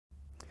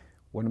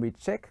when we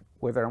check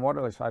whether a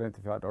model is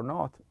identified or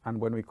not, and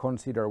when we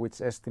consider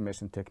which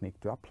estimation technique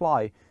to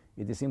apply,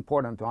 it is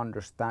important to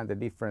understand the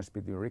difference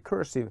between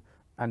recursive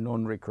and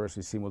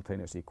non-recursive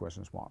simultaneous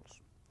equations models.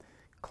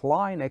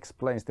 Klein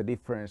explains the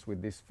difference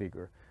with this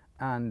figure,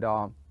 and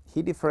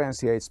he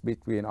differentiates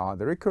between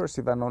the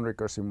recursive and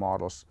non-recursive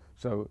models.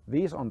 So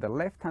these on the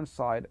left-hand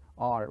side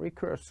are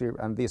recursive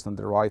and these on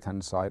the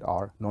right-hand side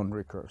are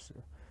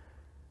non-recursive.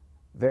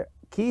 The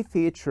key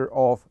feature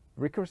of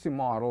recursive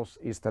models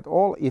is that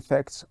all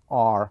effects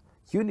are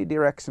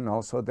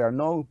unidirectional, so there are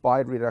no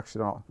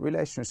bidirectional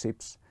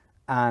relationships,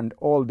 and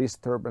all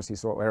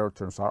disturbances or error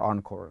terms are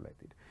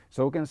uncorrelated.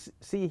 So we can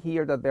see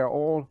here that they're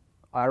all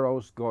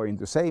arrows going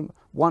the same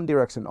one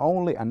direction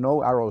only and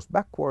no arrows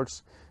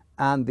backwards,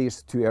 and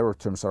these two error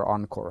terms are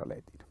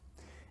uncorrelated.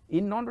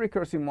 In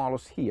non-recursive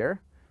models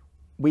here,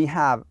 we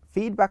have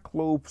feedback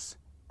loops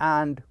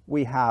and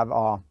we have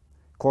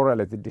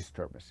correlated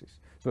disturbances.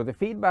 So the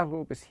feedback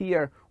loop is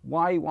here,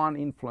 y1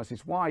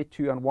 influences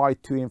y2 and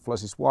y2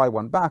 influences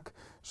y1 back.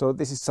 So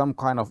this is some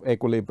kind of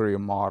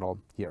equilibrium model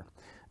here.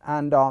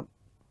 And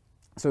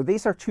so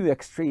these are two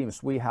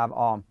extremes. We have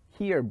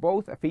here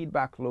both a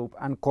feedback loop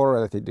and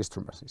correlated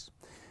disturbances.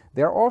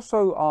 There are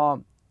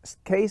also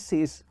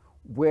cases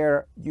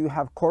where you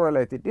have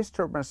correlated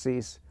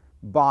disturbances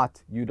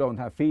but you don't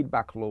have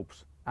feedback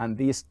loops, and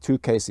these two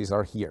cases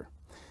are here.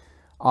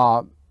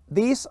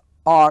 These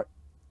are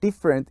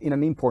different in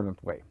an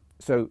important way.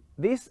 So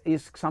this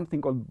is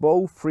something called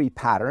bow-free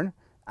pattern,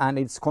 and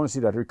it's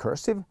considered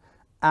recursive,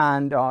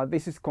 and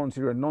this is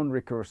considered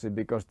non-recursive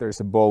because there is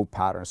a bow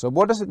pattern. So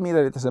what does it mean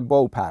that it is a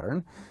bow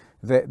pattern?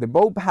 The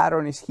bow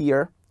pattern is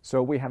here,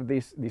 so we have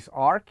this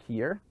arc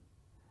here,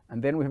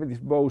 and then we have this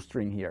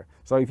bowstring here.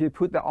 So if you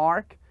put the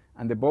arc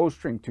and the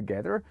bowstring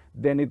together,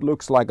 then it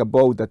looks like a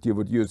bow that you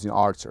would use in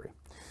archery.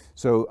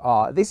 So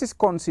this is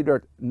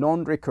considered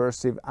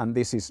non-recursive and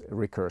this is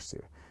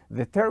recursive.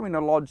 The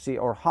terminology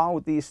or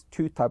how these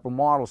two type of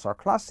models are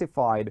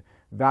classified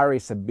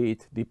varies a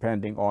bit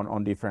depending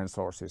on different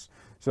sources.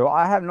 So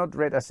I have not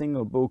read a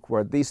single book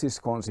where this is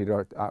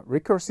considered a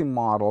recursive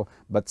model,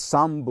 but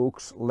some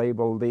books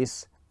label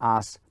this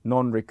as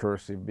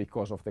non-recursive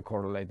because of the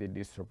correlated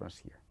disturbance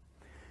here.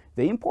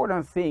 The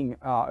important thing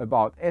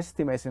about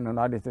estimation and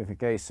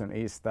identification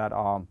is that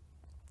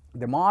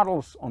the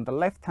models on the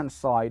left-hand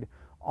side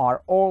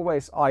are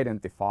always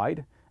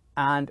identified,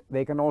 and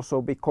they can also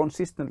be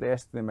consistently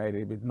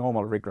estimated with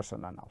normal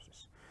regression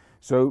analysis.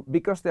 So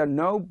because there are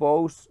no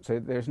bows, so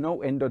there's no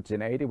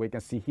endogeneity, we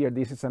can see here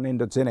this is an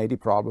endogeneity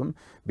problem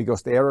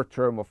because the error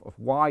term of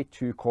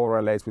y2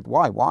 correlates with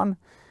y1.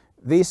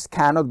 This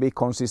cannot be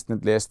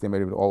consistently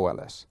estimated with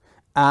OLS.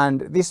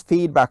 And this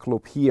feedback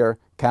loop here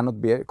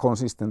cannot be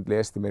consistently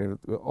estimated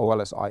with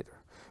OLS either.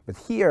 But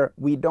here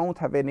we don't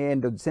have any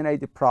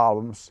endogeneity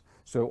problems,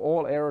 so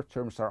all error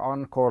terms are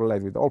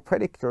uncorrelated with all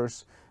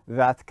predictors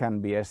that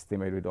can be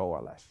estimated with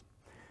OLS.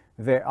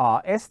 The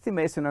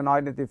estimation and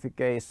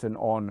identification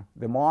on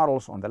the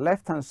models on the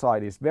left-hand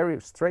side is very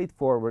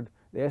straightforward.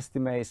 The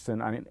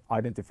estimation and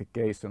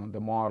identification on the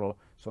models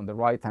on the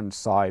right-hand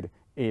side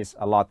is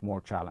a lot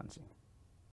more challenging.